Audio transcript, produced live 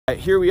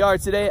Here we are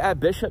today at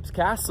Bishop's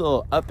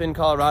Castle up in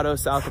Colorado,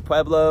 south of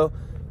Pueblo.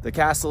 The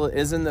castle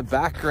is in the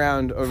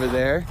background over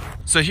there.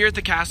 So here at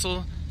the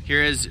castle,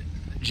 here is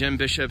Jim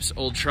Bishop's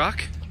old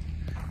truck.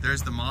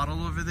 There's the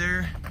model over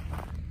there.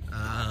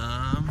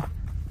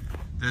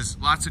 There's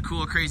lots of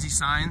cool, crazy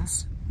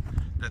signs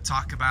that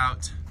talk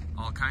about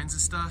all kinds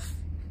of stuff.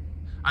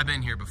 I've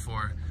been here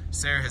before.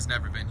 Sarah has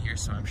never been here,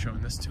 so I'm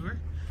showing this to her.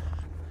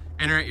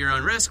 Enter at your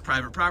own risk,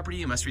 private property.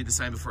 You must read the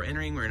sign before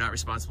entering. We are not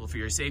responsible for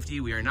your safety.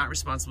 We are not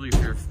responsible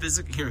for your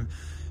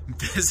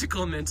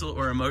physical, mental,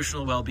 or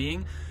emotional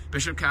well-being.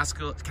 Bishop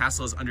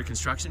Castle is under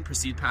construction.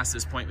 Proceed past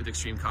this point with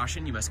extreme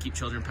caution. You must keep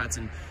children, pets,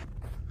 and...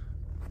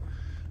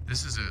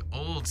 This is an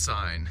old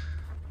sign.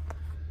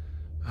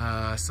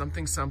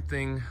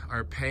 Something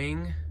are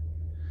paying.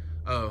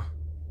 Oh,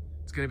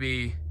 it's gonna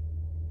be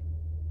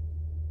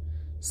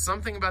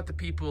something about the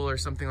people or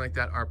something like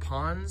that are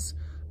pawns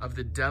of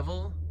the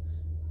devil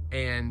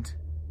and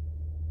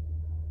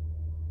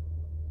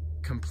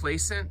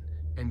complacent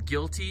and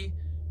guilty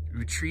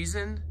through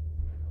treason.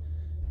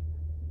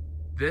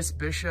 This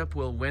bishop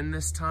will win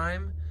this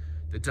time.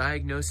 The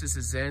diagnosis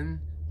is in,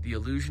 the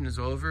illusion is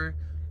over.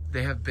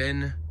 They have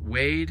been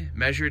weighed,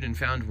 measured, and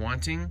found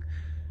wanting.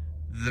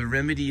 The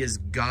remedy is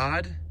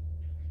God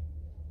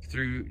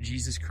through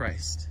Jesus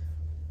Christ.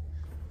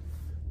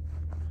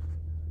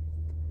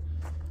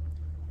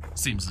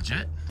 Seems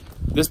legit.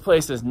 This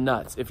place is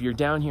nuts. If you're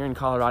down here in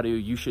Colorado,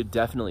 you should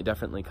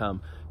definitely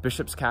come.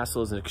 Bishop's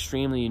Castle is an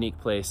extremely unique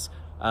place.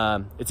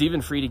 It's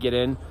even free to get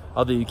in,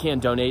 although you can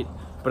donate.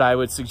 But I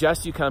would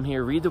suggest you come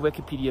here, read the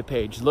Wikipedia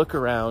page, look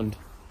around,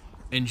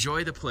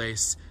 enjoy the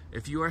place.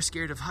 If you are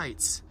scared of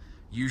heights,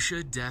 you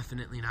should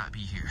definitely not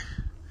be here.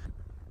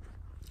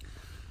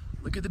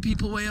 Look at the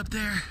people way up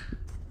there.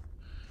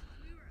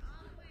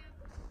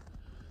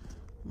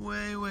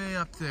 Way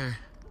up there.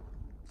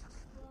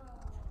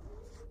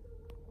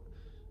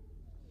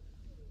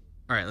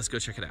 All right, let's go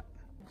check it out.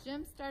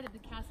 Jim started the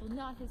castle,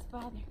 not his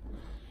father.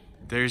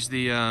 There's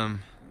the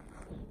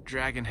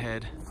dragon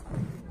head.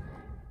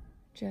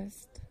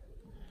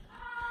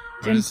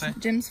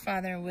 Jim's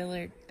father,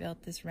 Willard,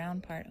 built this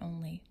round part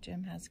only.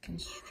 Jim has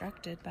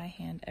constructed by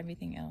hand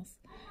everything else.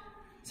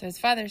 So his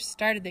father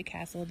started the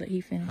castle, but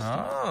he finished it.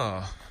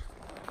 Oh.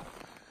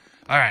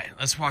 All right,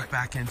 let's walk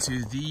back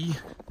into the...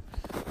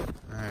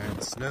 All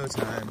right, snow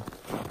time.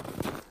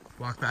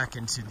 Walk back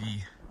into the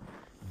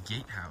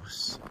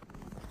gatehouse.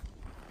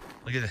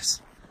 Look at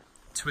this.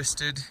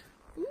 Twisted.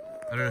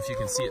 I don't know if you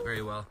can see it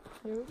very well.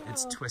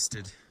 It's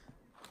twisted.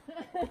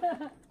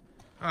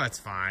 Oh, it's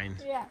fine.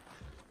 Yeah.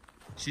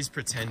 She's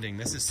pretending.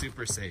 This is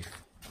super safe.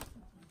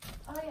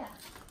 Oh, yeah.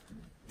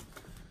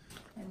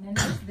 And then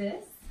there's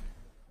this.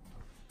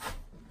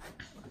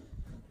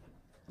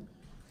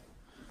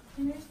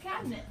 And there's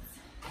cabinets.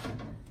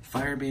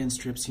 Fire ban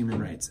strips human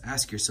rights.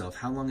 Ask yourself,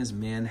 how long has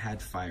man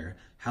had fire?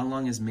 How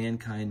long has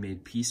mankind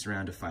made peace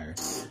around a fire?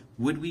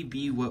 Would we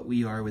be what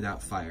we are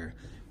without fire?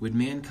 Would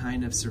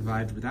mankind have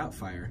survived without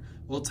fire?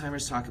 Old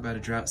timers talk about a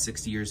drought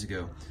 60 years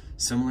ago,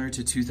 similar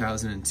to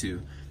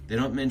 2002. They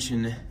don't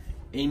mention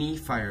any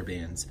fire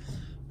bans.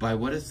 By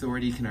what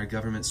authority can our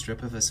government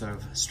strip us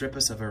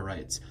of our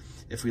rights?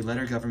 If we let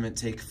our government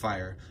take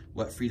fire,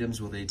 what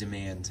freedoms will they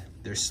demand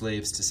their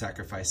slaves to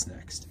sacrifice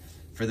next?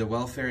 For the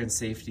welfare and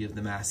safety of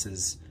the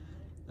masses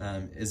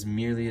is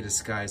merely a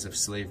disguise of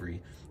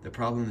slavery. The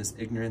problem is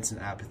ignorance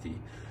and apathy.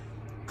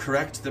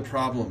 Correct the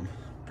problem.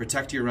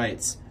 Protect your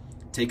rights.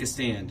 Take a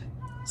stand.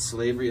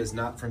 Slavery is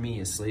not for me,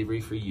 is slavery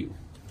for you.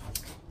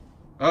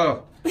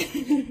 Oh,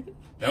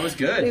 that was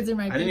good. These are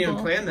my I didn't even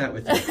plan that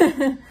with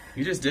you.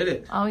 You just did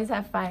it. Always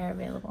have fire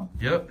available.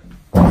 Yep.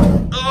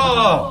 Oh!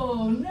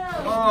 Oh, no.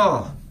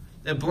 Oh!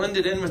 It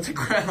blended in with the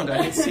ground.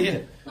 I didn't see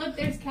it. Look,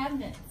 there's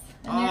cabinets.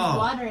 And there's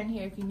water in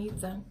here if you need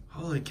some.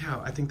 Holy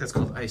cow. I think that's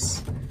called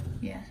ice.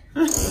 Yeah.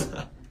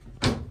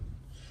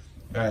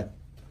 All right.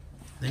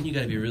 Then you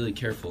gotta be really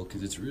careful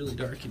because it's really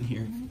dark in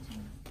here.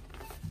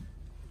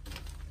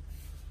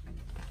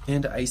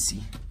 And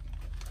icy.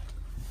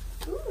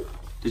 Ooh.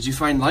 Did you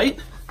find light?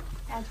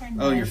 I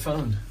turned Oh, your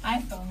phone.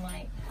 iPhone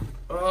light.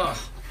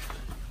 Oh,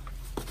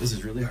 this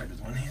is really hard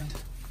with one hand.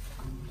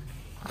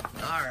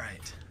 All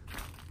right.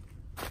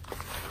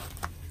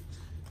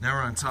 Now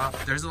we're on top.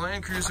 There's a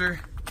Land Cruiser.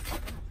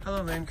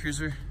 Hello, Land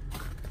Cruiser.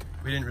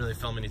 We didn't really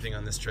film anything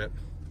on this trip.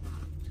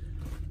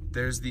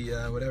 There's the,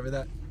 whatever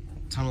that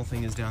tunnel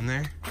thing is down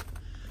there.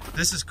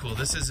 This is cool.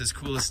 This is his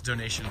coolest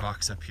donation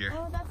box up here.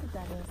 Oh, that's what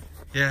that is.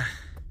 Yeah.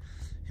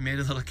 He made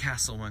a little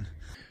castle one.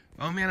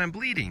 Oh man, I'm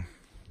bleeding.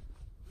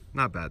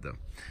 Not bad though.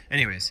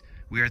 Anyways,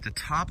 we are at the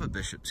top of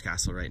Bishop's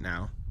Castle right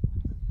now.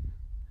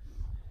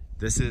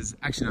 This is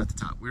actually not the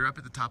top. We were up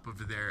at the top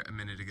over there a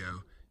minute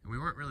ago, and we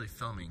weren't really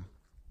filming.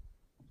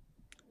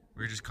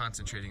 We were just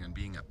concentrating on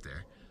being up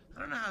there. I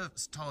don't know how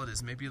tall it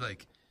is, maybe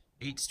like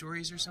 8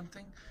 stories or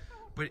something,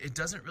 but it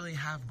doesn't really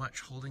have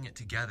much holding it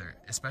together,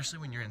 especially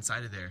when you're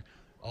inside of there.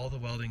 All the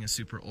welding is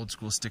super old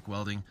school stick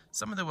welding.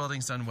 Some of the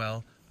welding's done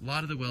well. A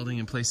lot of the welding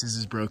in places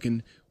is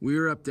broken. We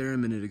were up there a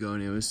minute ago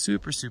and it was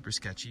super, super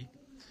sketchy.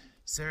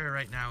 Sarah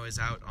right now is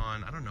out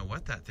on, I don't know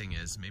what that thing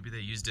is. Maybe they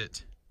used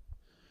it.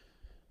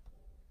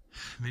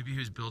 Maybe he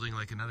was building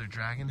like another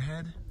dragon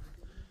head.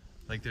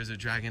 Like there's a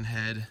dragon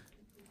head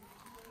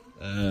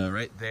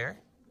right there.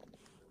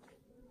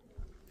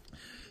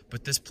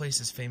 But this place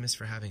is famous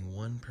for having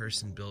one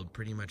person build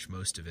pretty much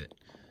most of it.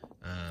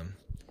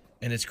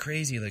 And it's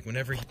crazy, like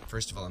whenever,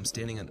 first of all, I'm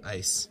standing on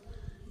ice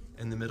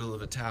in the middle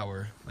of a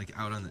tower, like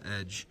out on the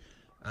edge.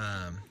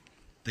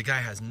 The guy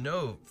has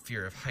no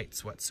fear of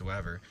heights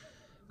whatsoever.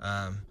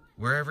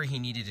 Wherever he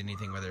needed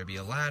anything, whether it be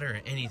a ladder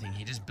or anything,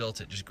 he just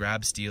built it, just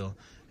grabbed steel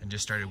and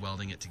just started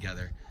welding it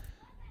together.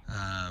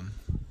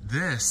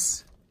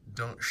 This,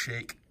 don't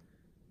shake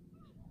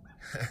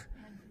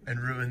and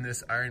ruin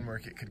this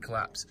ironwork, it could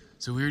collapse.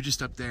 So we were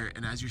just up there,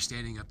 and as you're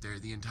standing up there,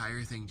 the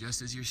entire thing,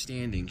 just as you're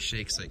standing,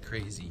 shakes like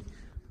crazy.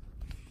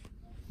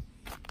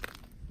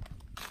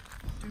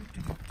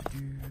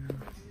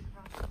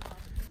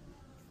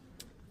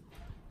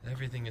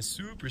 Everything is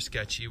super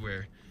sketchy.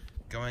 We're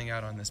going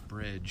out on this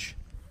bridge.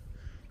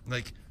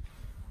 Like,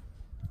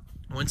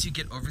 once you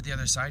get over the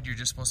other side, you're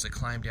just supposed to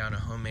climb down a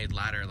homemade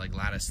ladder, like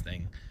lattice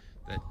thing.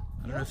 That,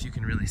 I don't know if you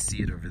can really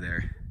see it over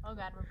there. Oh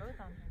God, we're both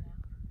on here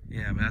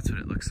now. Yeah, but that's what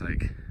it looks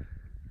like.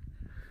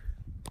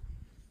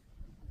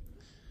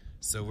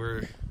 So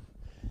we're,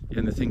 yeah,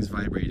 and the thing's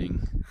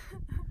vibrating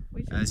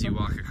as you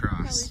walk across.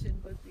 Probably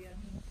shouldn't both be on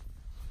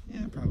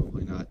here. Yeah,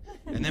 probably not.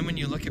 And then when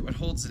you look at what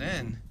holds it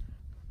in,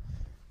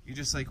 you're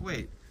just like,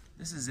 wait,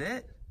 this is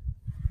it?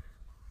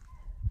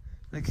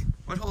 Like,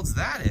 what holds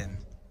that in?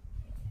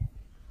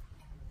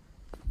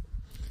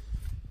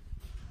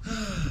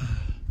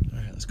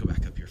 Alright, let's go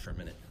back up here for a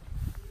minute.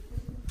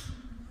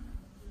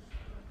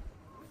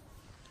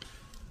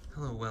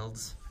 Hello,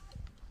 welds.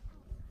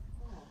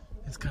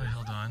 It's kind of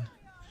held on.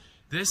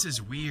 This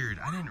is weird.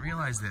 I didn't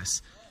realize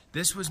this.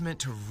 This was meant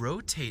to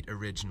rotate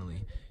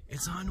originally.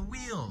 It's on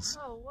wheels.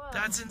 Oh, whoa.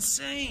 That's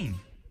insane.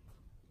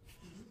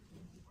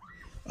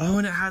 Oh,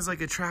 and it has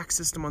like a track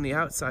system on the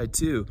outside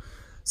too.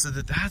 So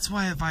that's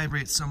why it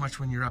vibrates so much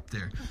when you're up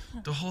there.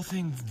 The whole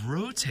thing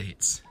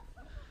rotates.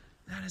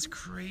 That is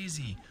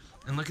crazy.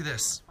 And look at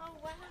this. Oh,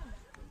 wow.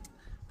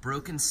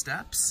 Broken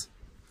steps.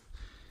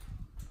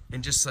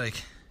 And just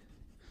like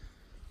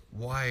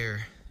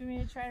wire Do you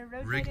want me to try to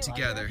rotate rigged it while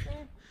together. you're up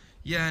there?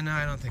 Yeah, no,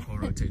 I don't think we'll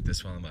rotate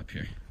this while I'm up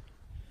here.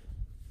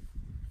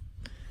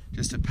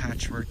 Just a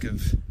patchwork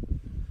of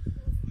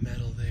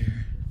metal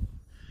there.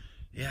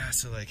 Yeah,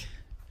 so like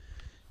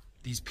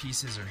these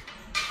pieces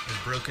there's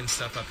broken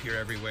stuff up here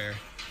everywhere.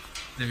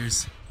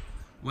 There's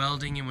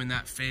welding, and when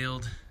that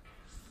failed,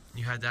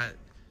 you had that.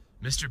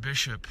 Mr.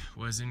 Bishop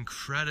was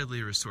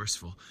incredibly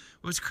resourceful.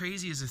 What's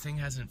crazy is the thing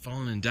hasn't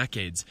fallen in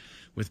decades.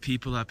 With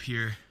people up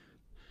here,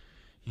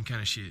 you can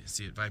kind of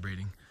see it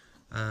vibrating.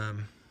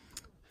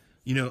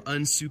 You know,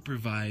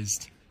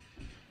 unsupervised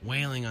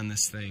whaling on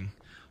this thing.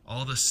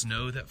 All the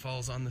snow that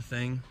falls on the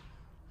thing.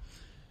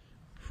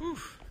 Whew.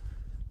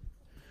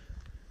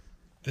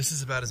 This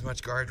is about as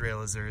much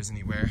guardrail as there is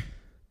anywhere.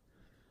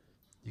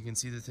 You can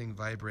see the thing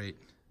vibrate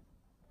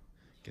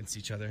against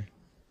each other.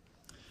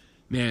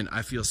 Man,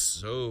 I feel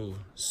so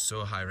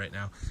high right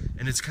now.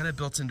 And it's kind of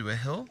built into a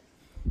hill,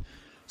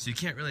 so you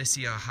can't really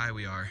see how high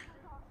we are.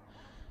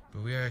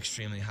 But we are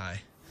extremely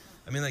high.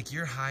 I mean, like,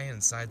 you're high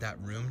inside that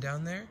room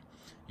down there.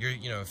 You're,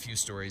 you know, a few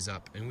stories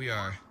up, and we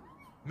are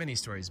many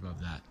stories above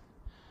that.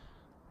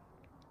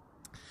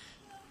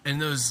 And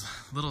those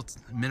little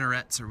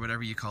minarets, or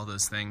whatever you call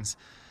those things,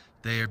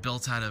 they are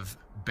built out of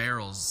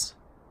barrels,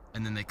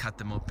 and then they cut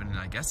them open, and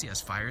I guess he has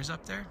fires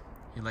up there.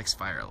 He likes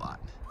fire a lot.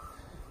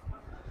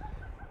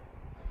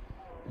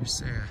 Here's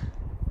Sarah.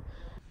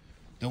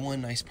 The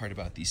one nice part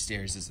about these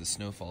stairs is the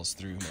snow falls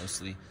through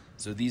mostly,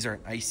 so these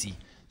aren't icy.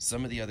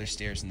 Some of the other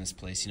stairs in this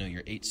place, you know,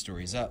 you're 8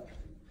 stories up,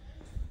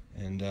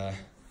 and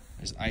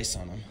there's ice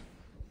on them.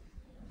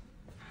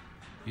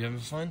 You having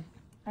fun?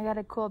 I got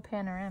a cool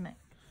panoramic.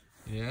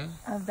 Yeah?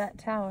 Of that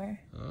tower.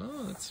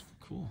 Oh, that's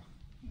cool.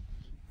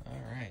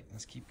 All right,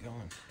 let's keep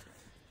going.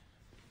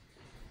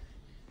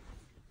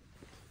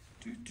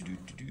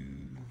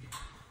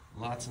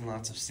 Lots and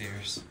lots of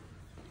stairs.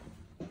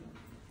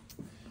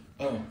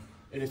 Oh,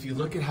 and if you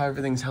look at how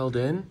everything's held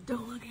in,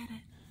 Don't look at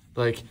it.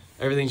 like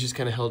everything's just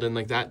kind of held in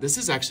like that. This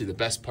is actually the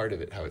best part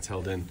of it, how it's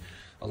held in.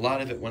 A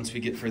lot of it, once we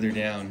get further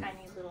down,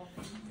 Tiny little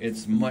thing.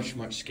 it's much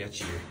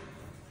sketchier.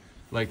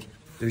 Like,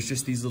 there's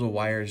just these little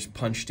wires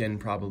punched in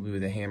probably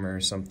with a hammer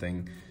or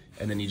something,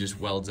 and then he just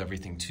welds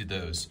everything to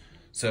those.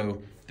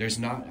 So there's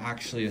not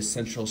actually a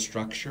central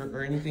structure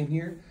or anything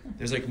here.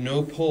 There's like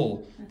no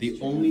pull. The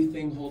only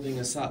thing holding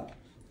us up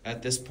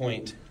at this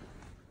point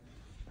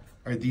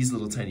are these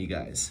little tiny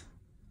guys.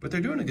 But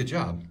they're doing a good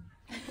job.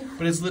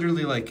 But it's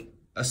literally like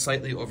a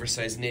slightly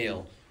oversized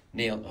nail.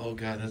 Oh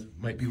God, that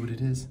might be what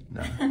it is.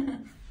 No.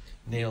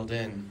 Nailed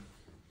in.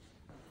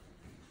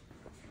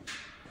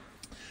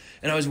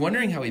 And I was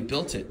wondering how he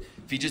built it.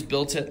 If he just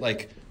built it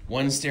like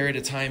one stair at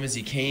a time as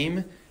he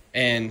came,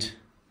 and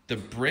the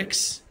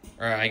bricks,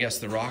 or I guess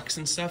the rocks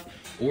and stuff,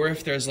 or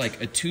if there's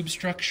like a tube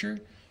structure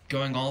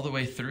going all the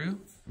way through.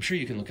 I'm sure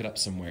you can look it up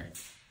somewhere.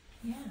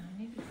 Yeah,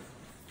 maybe.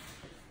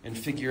 And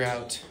figure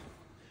out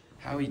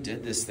how he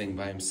did this thing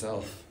by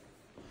himself.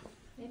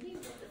 Maybe he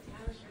built the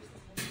tower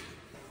first.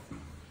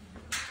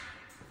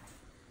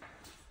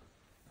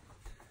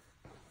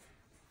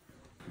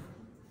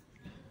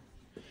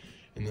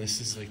 And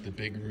this is like the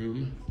big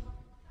room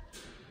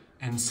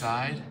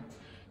inside.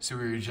 So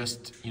we were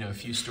just, a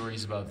few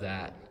stories above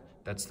that.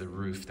 That's the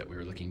roof that we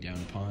were looking down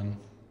upon.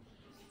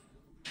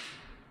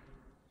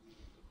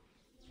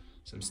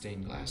 Some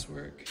stained glass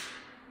work.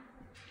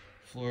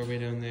 Floor way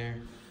down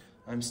there.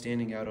 I'm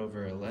standing out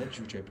over a ledge,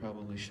 which I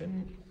probably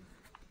shouldn't.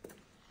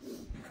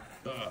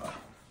 Ugh.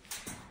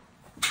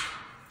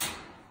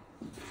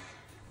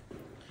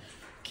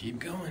 Keep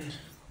going.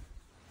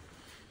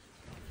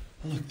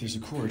 Oh, look, there's a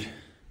cord.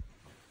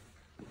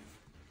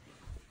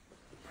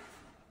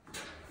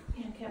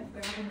 Yeah, I kept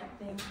grabbing that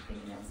thing,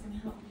 thinking that was going to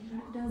help me,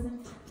 but it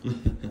doesn't.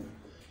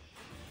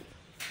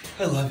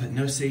 I love it.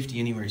 No safety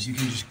anywhere. You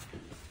can just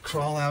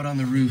crawl out on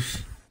the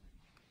roof.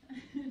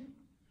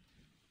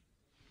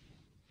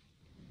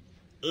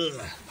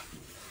 Ugh.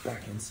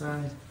 Back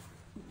inside.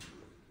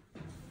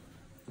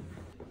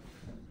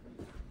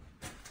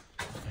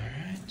 All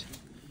right.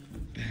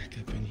 Back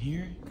up in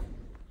here.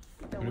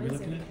 What are we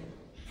looking at?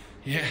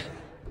 Yeah.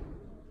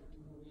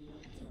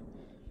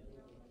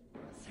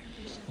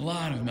 A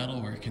lot of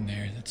metal work in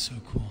there. That's so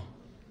cool.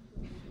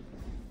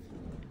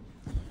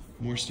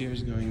 More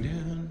stairs going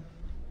down.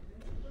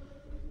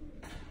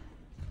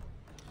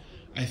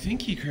 I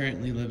think he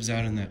currently lives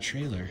out in that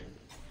trailer,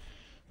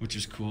 which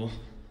is cool.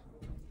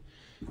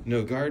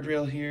 No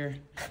guardrail here.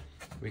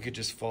 We could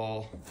just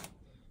fall,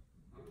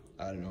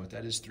 I don't know what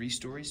that is, 3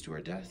 stories to our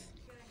death.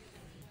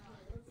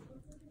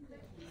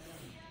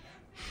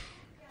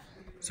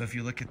 So if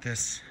you look at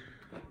this,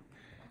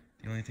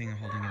 the only thing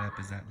holding it up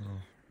is that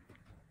little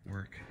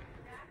work.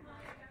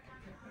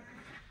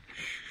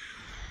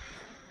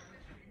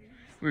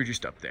 We were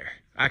just up there.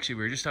 Actually,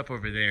 we were just up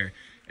over there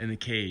in the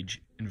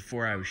cage, and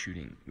before I was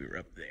shooting, we were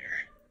up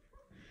there.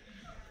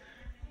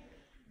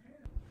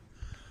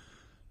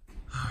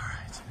 All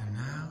right, and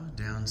now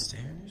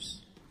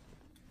downstairs.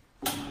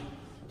 When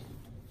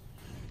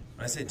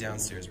I say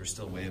downstairs, we're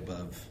still way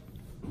above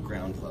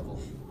ground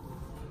level.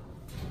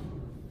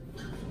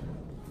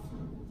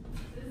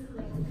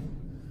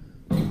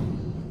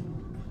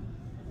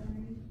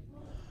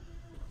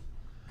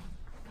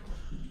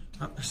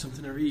 Oh, there's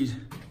something to read.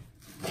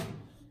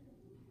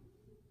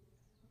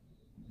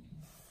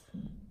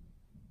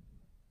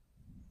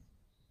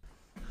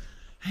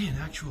 Hey, an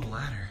actual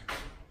ladder.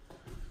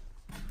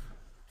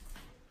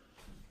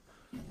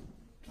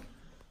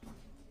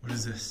 What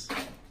is this?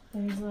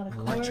 There's a lot of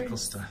electrical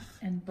cords stuff.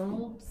 And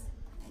bulbs.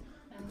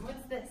 And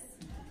what's this?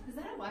 Is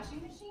that a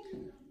washing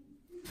machine?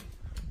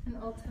 An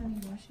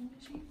old-timey washing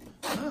machine?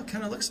 Oh, it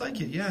kind of looks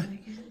like it, yeah.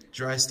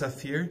 Dry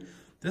stuff here.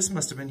 This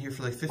must have been here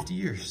for like 50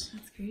 years.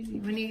 That's crazy.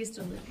 When you used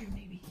to live here,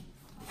 maybe.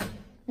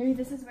 Maybe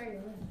this is where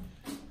you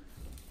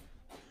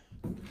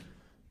live.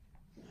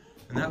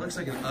 And that looks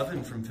like an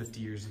oven from 50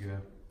 years ago.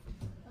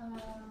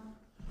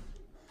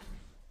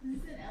 Is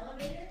this an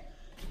elevator?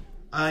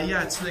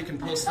 Yeah, it's so they can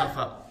pull stuff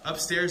up.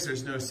 Upstairs,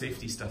 there's no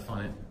safety stuff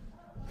on it.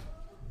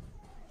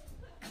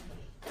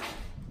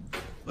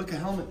 Look, a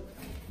helmet.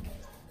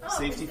 Oh,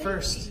 Safety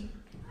first.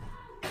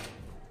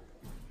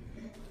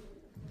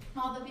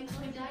 All the people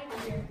who died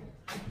here.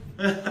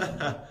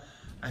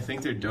 I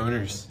think they're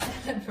donors.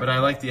 But I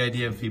like the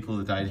idea of people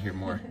who died here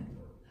more.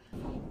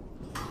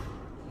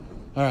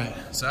 All right,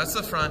 so that's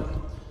the front.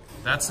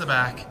 That's the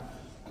back.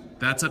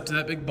 That's up to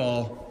that big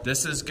ball.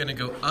 This is gonna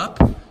go up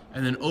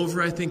and then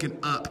over, I think, and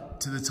up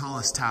to the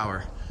tallest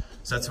tower.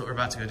 So that's what we're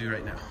about to go do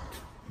right now.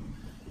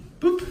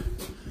 Boop.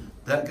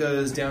 That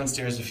goes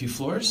downstairs a few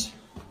floors.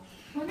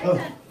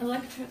 Oh.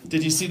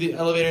 Did you see the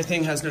elevator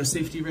thing has no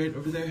safety right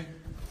over there?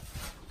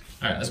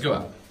 All right, let's go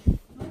out.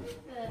 What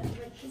if the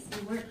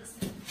electricity works?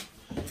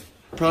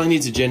 Probably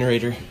needs a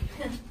generator.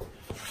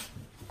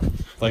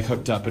 Like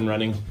hooked up and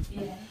running.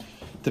 Yeah.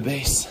 The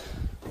base.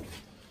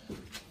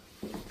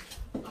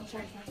 I'll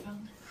charge my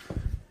phone.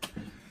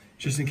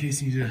 Just in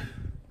case you need to,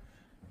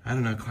 I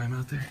don't know, climb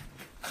out there.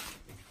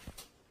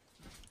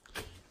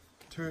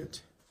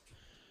 Turret.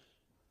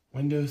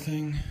 Window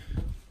thing.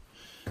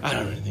 I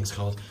don't know what anything's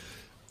called.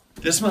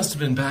 This must have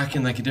been back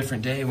in like a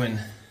different day when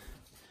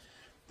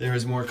there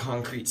was more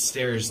concrete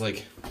stairs,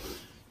 like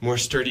more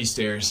sturdy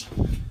stairs.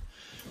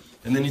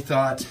 And then you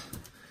thought,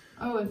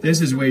 oh,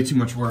 this is way too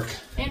much work.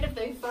 And if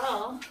they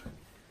fall,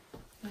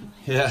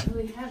 yeah, it's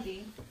really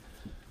heavy.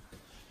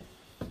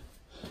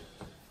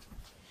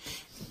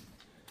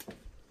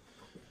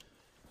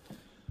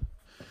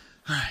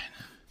 All right.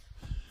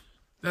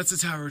 That's the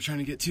tower we're trying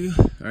to get to.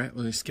 All right,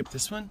 we'll skip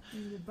this one.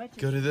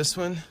 Go to this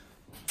one.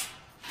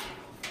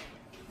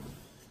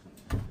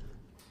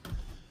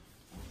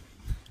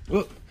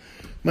 Oh,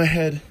 my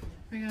head.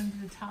 We're going to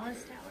the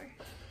tallest tower?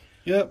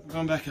 Yep,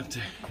 going back up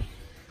there.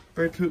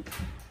 Bird poop.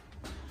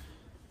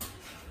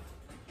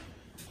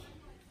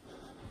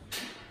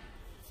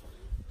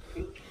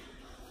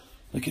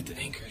 Look at the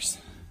anchors.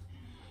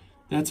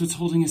 That's what's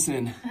holding us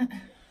in.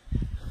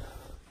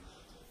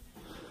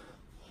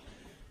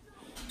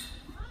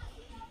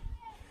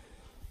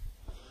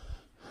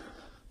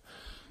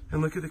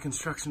 And look at the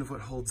construction of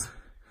what holds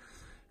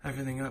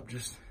everything up.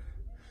 Just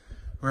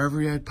wherever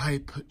we had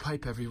pipe, put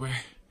pipe everywhere.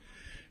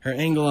 Our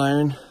angle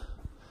iron.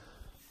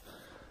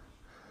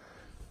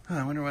 Oh,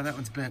 I wonder why that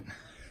one's bent.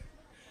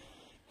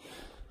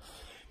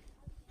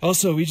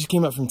 Also, we just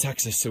came up from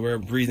Texas, so we're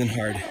breathing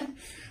hard.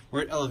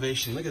 We're at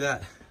elevation. Look at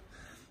that.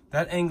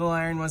 That angle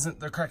iron wasn't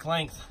the correct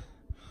length.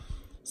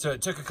 So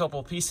it took a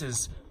couple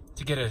pieces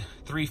to get a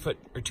 3-foot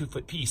or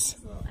 2-foot piece.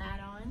 A little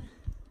add-on.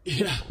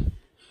 Yeah.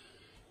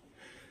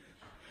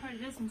 Part of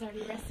this one's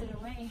already rested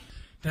away.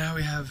 Now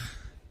we have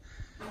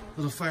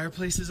little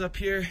fireplaces up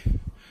here.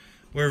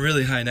 We're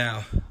really high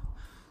now.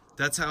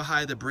 That's how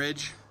high the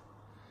bridge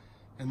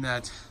and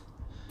that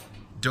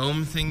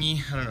dome thingy,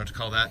 I don't know what to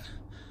call that,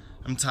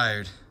 I'm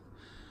tired,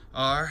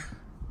 are.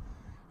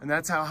 And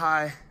that's how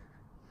high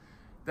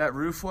that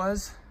roof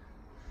was.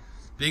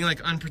 Being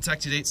like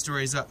unprotected 8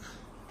 stories up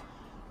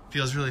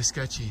feels really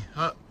sketchy.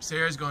 Oh,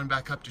 Sarah's going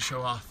back up to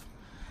show off.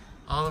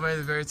 All the way to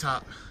the very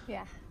top.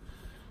 Yeah.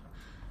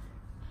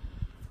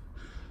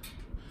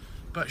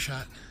 Butt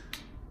shot.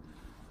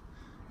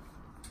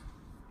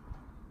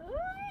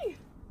 Ooh.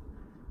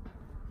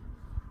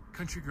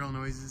 Country girl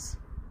noises.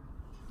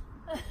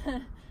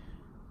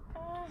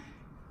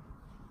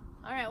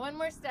 All right, one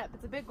more step.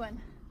 It's a big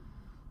one.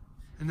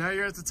 And now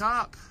you're at the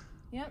top.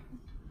 Yep.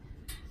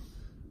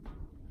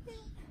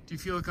 Do you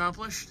feel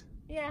accomplished?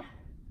 Yeah.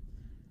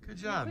 Good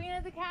job. Queen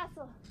of the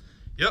castle.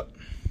 Yep.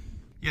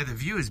 Yeah, the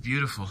view is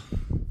beautiful.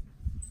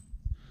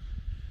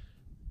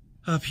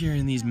 Up here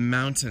in these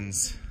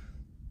mountains.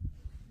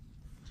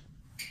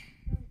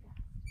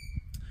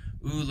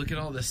 Ooh, look at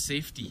all the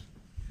safety.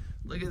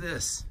 Look at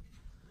this.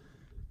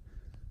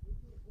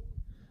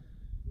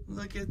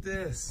 Look at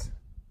this.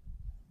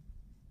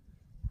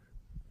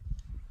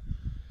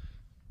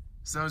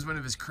 So that was one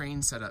of his crane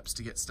setups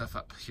to get stuff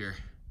up here.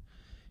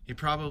 He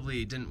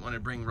probably didn't want to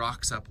bring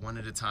rocks up one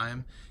at a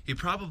time. He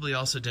probably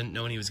also didn't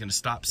know when he was going to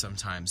stop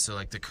sometimes. So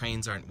like the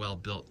cranes aren't well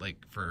built like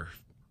for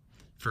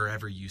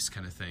forever use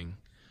kind of thing.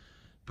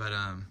 But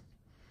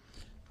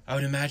I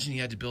would imagine he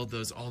had to build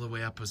those all the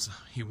way up as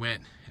he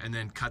went and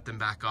then cut them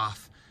back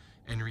off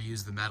and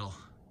reuse the metal.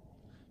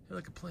 You're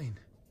like a plane.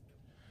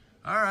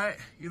 All right,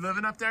 you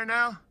living up there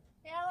now?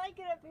 Yeah, I like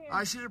it up here.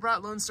 I should have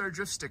brought Lone Star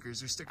Drift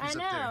stickers or stickers I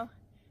know. up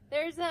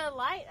there. There's a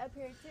light up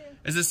here too.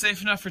 Is it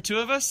safe enough for 2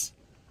 of us?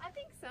 I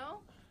think so.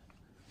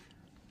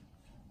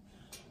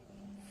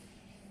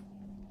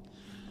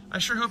 I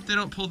sure hope they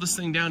don't pull this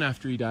thing down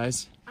after he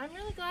dies. I'm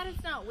really glad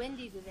it's not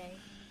windy today.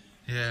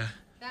 Yeah.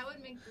 That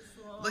would make this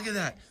a little... Look at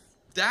that.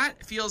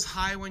 That feels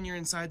high when you're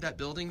inside that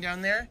building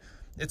down there.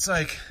 It's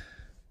like,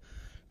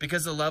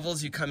 because the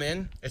levels you come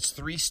in, it's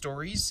 3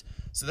 stories.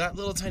 So that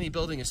little tiny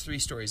building is 3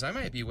 stories. I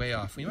might be way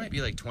off. We might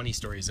be like 20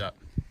 stories up.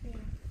 Yeah.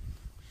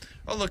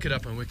 I'll look it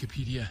up on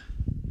Wikipedia.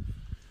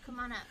 Come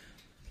on up.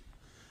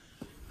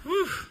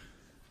 Whew.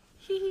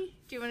 Do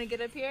you want to get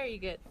up here or are you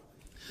good?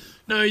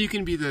 No, you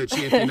can be the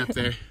champion up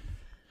there.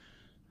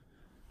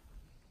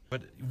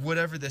 But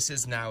whatever this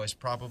is now is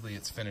probably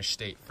its finished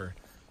state for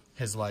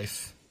his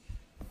life.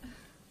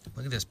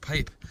 Look at this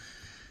pipe.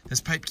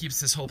 This pipe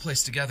keeps this whole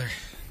place together.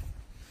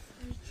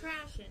 There's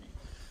trash in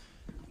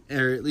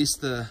it. Or at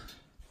least the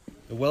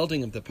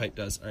welding of the pipe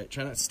does. All right,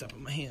 try not to step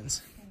on my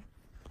hands. Okay.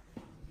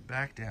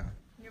 Back down.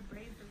 You're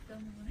brave for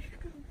filming when I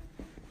come.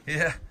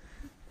 Yeah.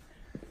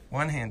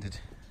 One-handed.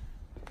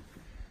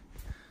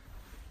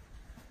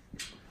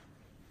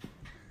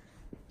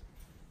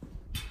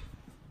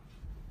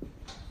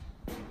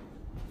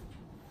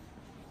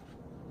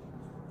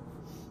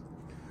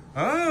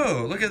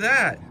 Oh, look at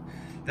that.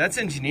 That's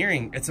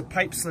engineering. It's a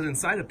pipe slid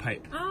inside a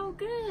pipe. Oh,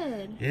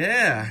 good.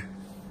 Yeah.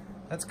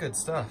 That's good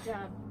stuff. Good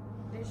job,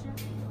 Bishop.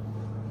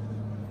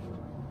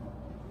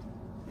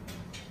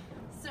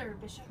 Sir,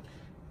 Bishop.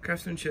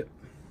 Craftsmanship.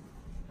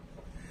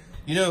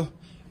 You know,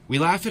 we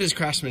laugh at his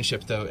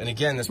craftsmanship though, and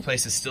again, this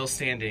place is still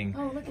standing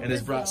and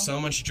has brought so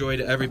much joy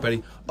to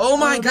everybody. Oh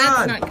my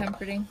God! That's not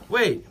comforting.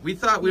 Wait, we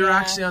thought we were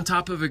actually on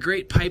top of a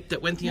great pipe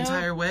that went the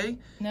entire way?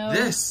 No.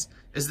 This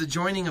is the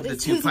joining of the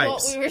 2 This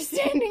pipes. is what we were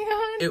standing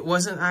on. It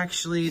wasn't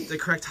actually the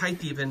correct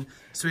height even,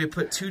 so we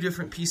put 2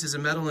 different pieces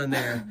of metal in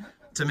there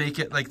to make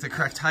it like the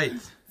correct height.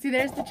 See,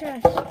 there's the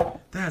trash.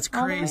 That's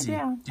All the way crazy. Do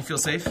down. you feel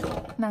safe?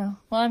 No.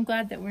 Well, I'm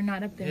glad that we're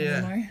not up there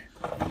anymore.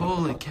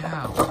 Holy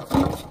cow.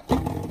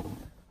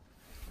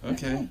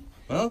 Okay.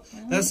 Well,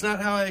 that's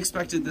not how I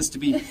expected this to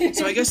be.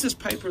 So I guess this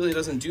pipe really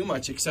doesn't do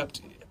much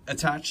except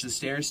attach the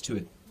stairs to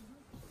it.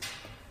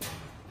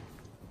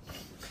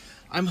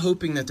 I'm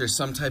hoping that there's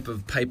some type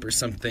of pipe or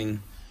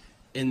something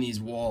in these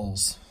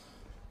walls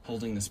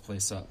holding this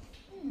place up.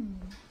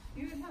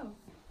 You would hope.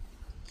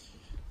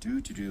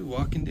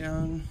 Walking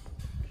down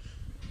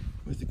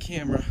with the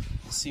camera.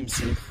 Seems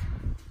safe.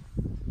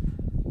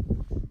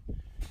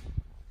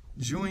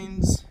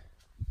 Joins.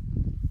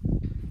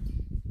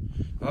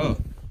 Oh,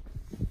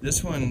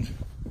 this one.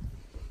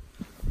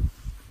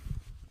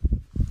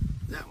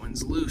 That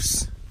one's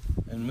loose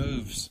and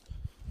moves.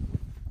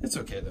 It's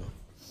okay though.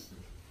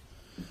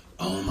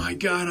 Oh my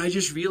God, I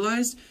just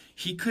realized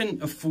he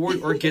couldn't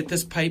afford or get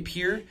this pipe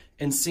here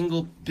in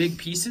single big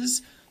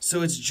pieces.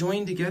 So it's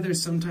joined together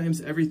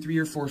sometimes every 3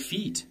 or 4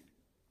 feet.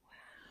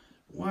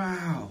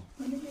 Wow.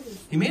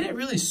 He made it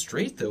really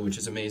straight though, which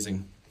is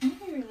amazing. I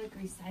think they were like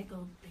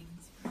recycled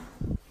things.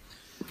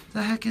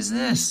 The heck is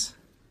this?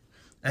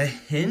 A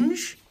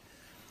hinge?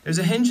 There's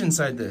a hinge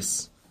inside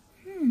this.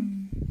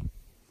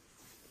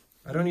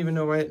 I don't even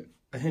know why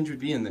a hinge would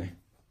be in there.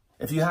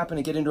 If you happen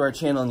to get into our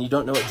channel and you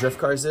don't know what drift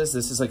cars is,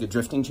 this is like a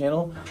drifting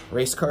channel,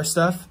 race car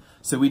stuff.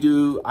 So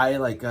I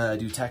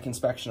do tech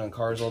inspection on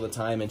cars all the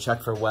time and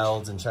check for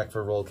welds and check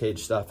for roll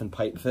cage stuff and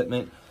pipe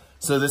fitment.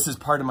 So this is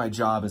part of my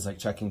job, is like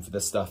checking for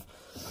this stuff.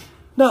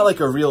 Not like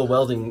a real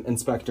welding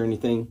inspector or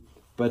anything,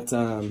 but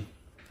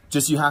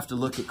just you have to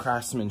look at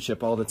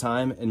craftsmanship all the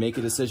time and make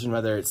a decision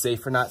whether it's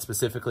safe or not,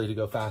 specifically to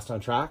go fast on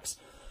tracks.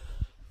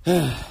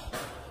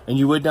 And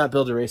you would not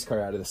build a race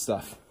car out of this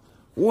stuff.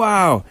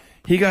 Wow,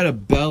 he got a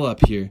bell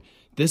up here.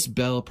 This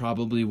bell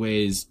probably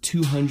weighs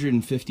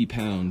 250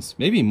 pounds,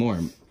 maybe more.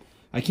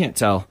 I can't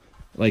tell.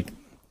 Like,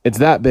 it's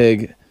that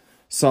big,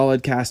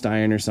 solid cast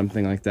iron or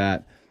something like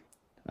that.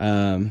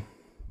 I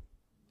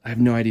have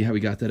no idea how we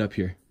got that up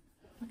here.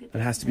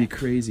 That has to be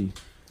crazy.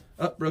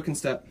 Oh, broken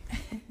step.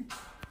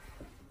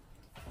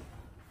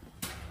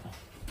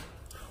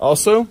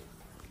 Also,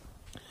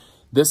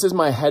 this is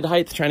my head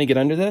height trying to get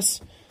under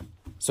this.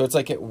 So it's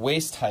like at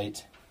waist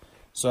height.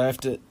 So I have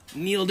to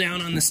kneel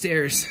down on the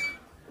stairs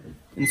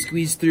and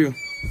squeeze through.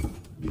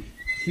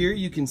 Here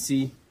you can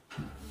see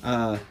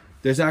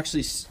there's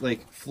actually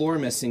like floor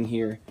missing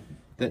here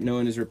that no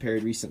one has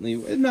repaired recently.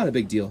 It's not a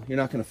big deal. You're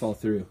not going to fall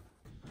through.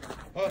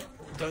 Oh,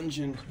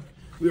 dungeon.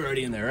 We were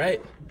already in there,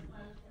 right?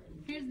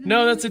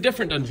 No, that's a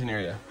different dungeon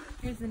area.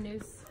 Here's the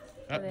noose.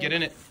 Oh, get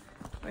in it.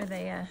 Where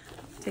they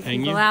take Hang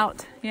people you?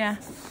 out. Yeah.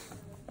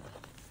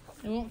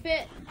 It won't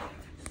fit.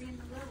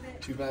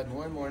 Too bad.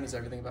 More and more is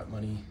everything about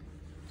money.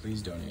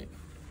 Please donate.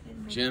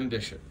 Jim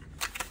Bishop.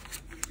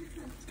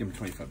 Let's give him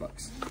 25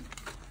 bucks.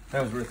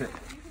 That was worth it.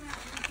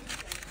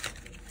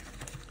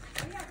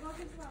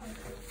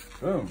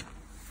 Boom.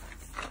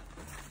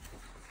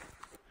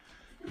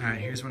 All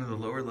right, here's one of the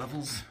lower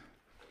levels.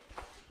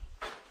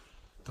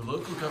 The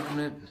local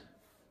government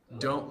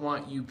don't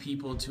want you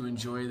people to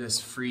enjoy this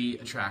free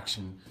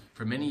attraction.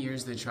 For many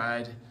years they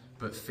tried,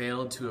 but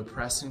failed to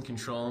oppress and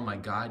control my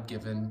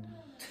God-given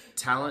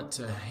talent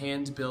to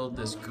hand build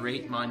this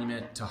great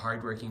monument to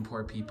hardworking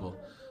poor people.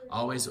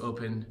 Always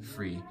open,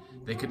 free.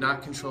 They could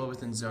not control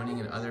within zoning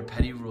and other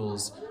petty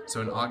rules.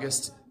 So in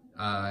August,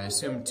 I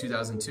assume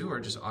 2002 or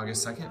just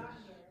August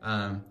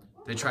 2nd,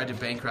 they tried to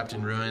bankrupt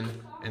and ruin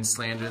and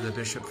slander the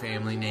Bishop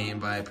family name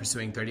by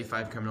pursuing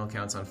 35 criminal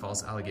counts on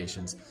false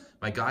allegations.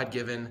 My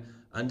God-given,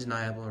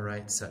 undeniable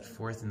rights set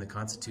forth in the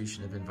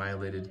Constitution have been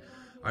violated.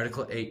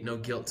 Article 8, no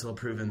guilt till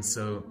proven,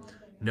 so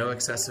no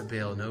excessive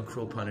bail, no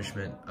cruel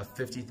punishment. A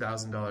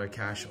 $50,000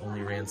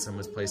 cash-only ransom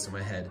was placed on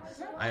my head.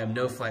 I am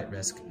no flight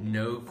risk,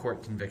 no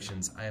court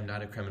convictions. I am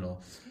not a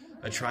criminal.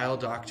 A trial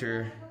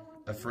doctor,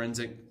 a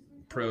forensic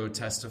pro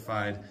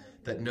testified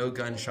that no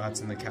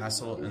gunshots in the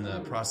castle and the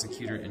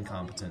prosecutor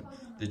incompetent.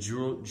 The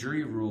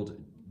jury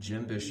ruled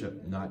Jim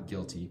Bishop not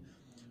guilty.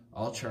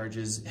 All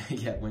charges,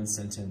 yet when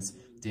sentenced,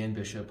 Dan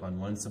Bishop on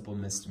one simple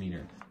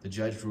misdemeanor. The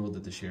judge ruled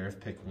that the sheriff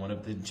picked one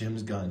of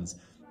Jim's guns.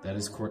 That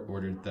is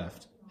court-ordered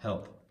theft.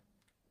 Help.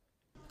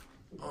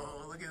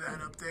 Oh, look at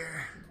that up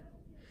there.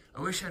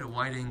 I wish I had a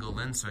wide-angle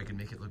lens so I could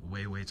make it look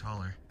way, way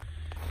taller.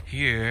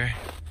 Here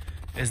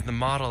is the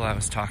model I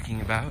was talking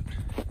about.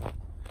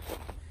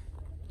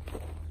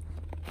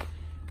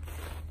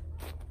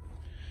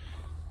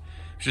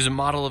 Which is a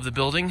model of the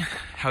building,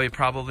 how he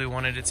probably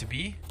wanted it to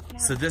be.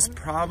 So this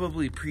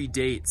probably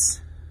predates,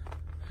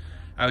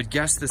 I would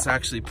guess this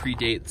actually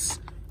predates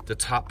the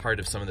top part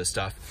of some of this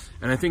stuff.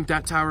 And I think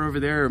that tower over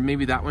there, or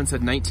maybe that one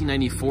said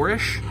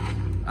 1994-ish.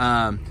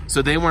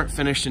 So they weren't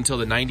finished until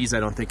the 90s,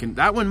 I don't think. And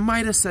that one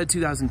might have said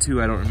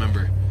 2002, I don't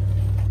remember.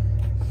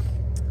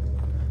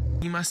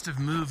 He must have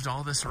moved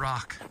all this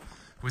rock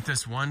with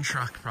this one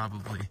truck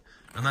probably,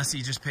 unless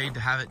he just paid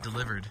to have it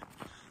delivered.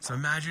 So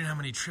imagine how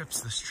many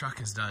trips this truck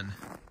has done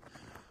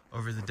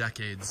over the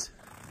decades.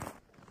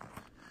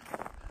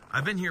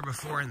 I've been here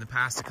before in the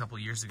past a couple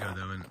years ago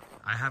though, and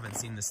I haven't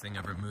seen this thing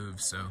ever move,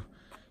 so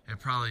it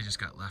probably just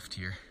got left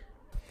here.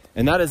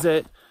 And that is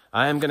it.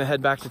 I am gonna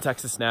head back to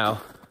Texas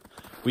now.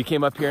 We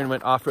came up here and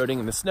went off-roading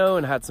in the snow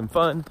and had some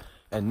fun,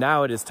 and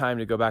now it is time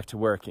to go back to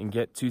work and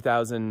get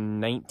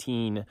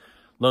 2019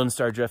 Lone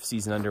Star Drift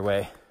season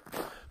underway.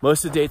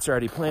 Most of the dates are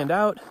already planned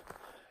out.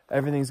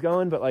 Everything's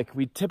going, but like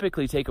we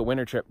typically take a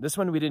winter trip. This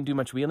one we didn't do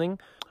much wheeling.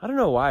 I don't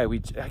know why.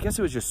 I guess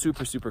it was just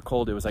super, super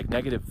cold. It was like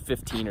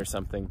 -15 or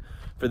something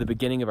for the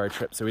beginning of our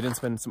trip, so we didn't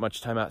spend so much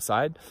time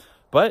outside.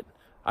 But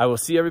I will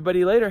see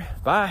everybody later.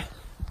 Bye.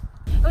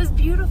 It was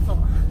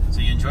beautiful. So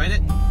you enjoyed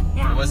it?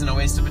 Yeah. It wasn't a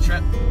waste of a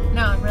trip?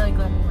 No, I'm really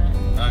glad we went.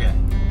 Okay.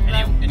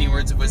 Any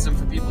words of wisdom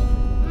for people?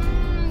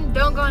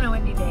 Don't go on a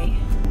windy day.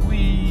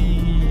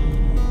 Whee!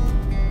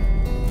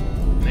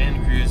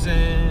 Land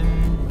cruising.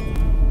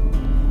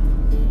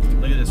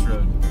 Look at this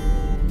road.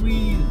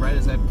 wee, right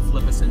as I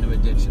flip us into a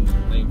ditch in the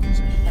lane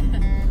cruiser.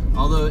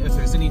 Although, if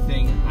there's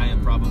anything, I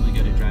am probably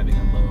good at driving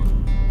on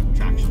low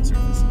traction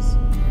surfaces.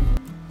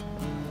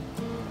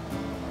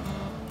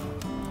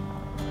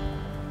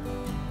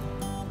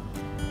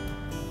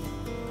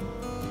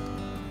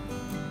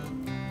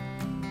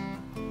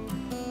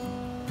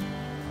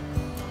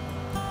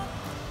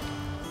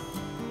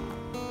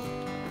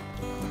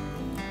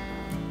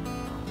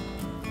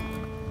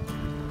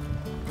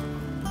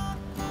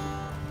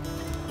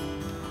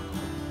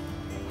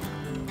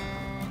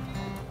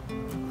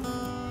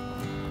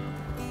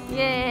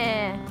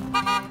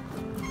 Yeah.